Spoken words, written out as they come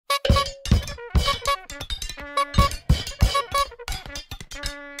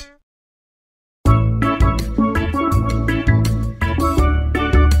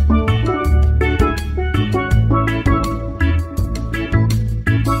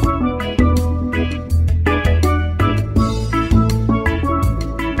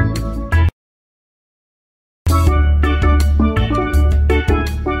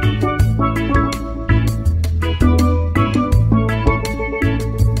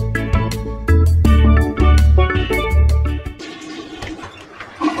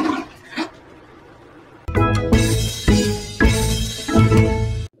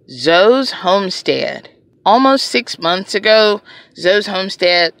Zoe's homestead. Almost 6 months ago, Zoe's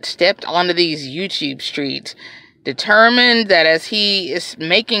homestead stepped onto these YouTube streets, determined that as he is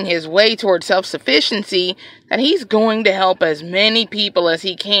making his way toward self-sufficiency, that he's going to help as many people as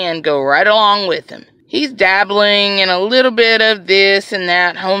he can go right along with him. He's dabbling in a little bit of this and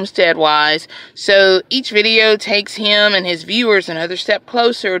that homestead-wise, so each video takes him and his viewers another step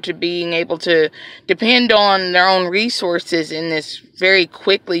closer to being able to depend on their own resources in this very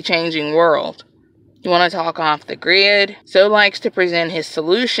quickly changing world. You want to talk off the grid? Zoe likes to present his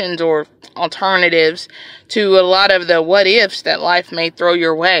solutions or alternatives to a lot of the what-ifs that life may throw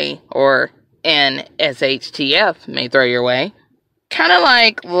your way, or an SHTF may throw your way. Kind of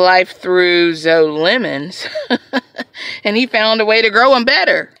like life threw Zoe lemons, and he found a way to grow them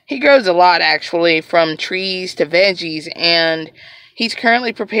better. He grows a lot, actually, from trees to veggies, and he's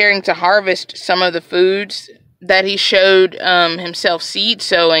currently preparing to harvest some of the foods that he showed himself seed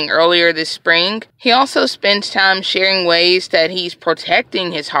sowing earlier this spring. He also spends time sharing ways that he's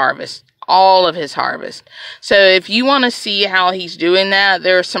protecting his harvest, all of his harvest. So if you want to see how he's doing that,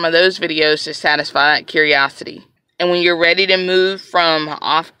 there are some of those videos to satisfy that curiosity. And when you're ready to move from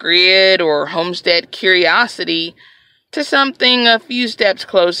off-grid or homestead curiosity to something a few steps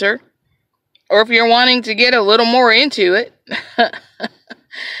closer, or if you're wanting to get a little more into it,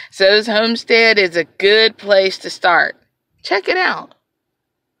 Zoe's homestead is a good place to start. Check it out.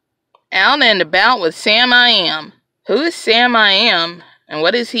 Out and about with Sam Iam. Who is Sam Iam, and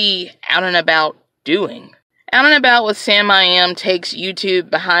what is he out and about doing? Out and About with Sam Iam takes YouTube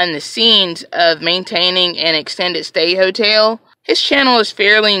behind the scenes of maintaining an extended stay hotel. His channel is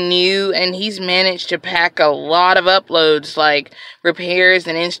fairly new, and he's managed to pack a lot of uploads like repairs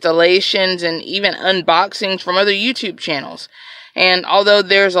and installations and even unboxings from other YouTube channels. And although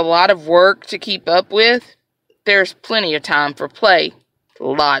there's a lot of work to keep up with, there's plenty of time for play.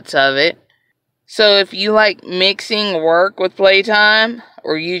 Lots of it. So if you like mixing work with playtime,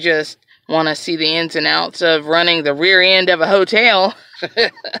 or you just want to see the ins and outs of running the rear end of a hotel,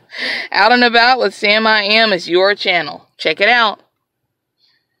 Out and About with Sam Iam is your channel. Check it out.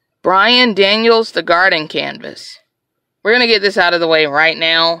 Brian Daniels, The Garden Canvas. We're going to get this out of the way right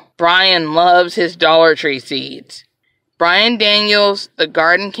now. Brian loves his Dollar Tree seeds. Brian Daniels, The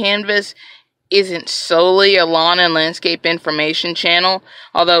Garden Canvas, isn't solely a lawn and landscape information channel,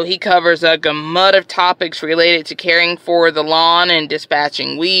 although he covers a gamut of topics related to caring for the lawn and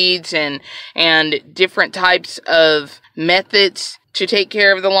dispatching weeds and different types of methods to take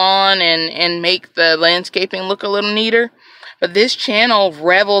care of the lawn and make the landscaping look a little neater. But this channel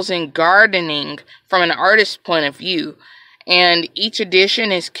revels in gardening from an artist's point of view, and each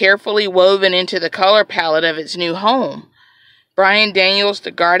edition is carefully woven into the color palette of its new home. Brian Daniels, The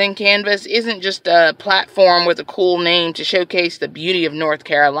Garden Canvas, isn't just a platform with a cool name to showcase the beauty of North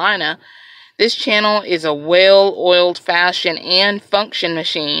Carolina. This channel is a well-oiled fashion and function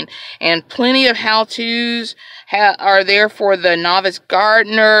machine, and plenty of how-tos are there for the novice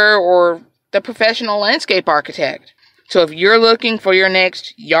gardener or the professional landscape architect. So if you're looking for your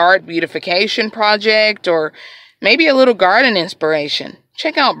next yard beautification project or maybe a little garden inspiration,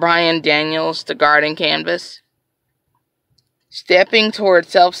 check out Brian Daniels, The Garden Canvas. Stepping toward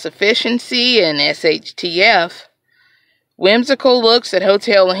self-sufficiency and SHTF. Whimsical looks at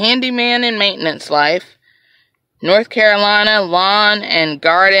hotel handyman and maintenance life. North Carolina lawn and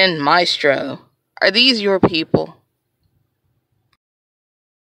garden maestro. Are these your people?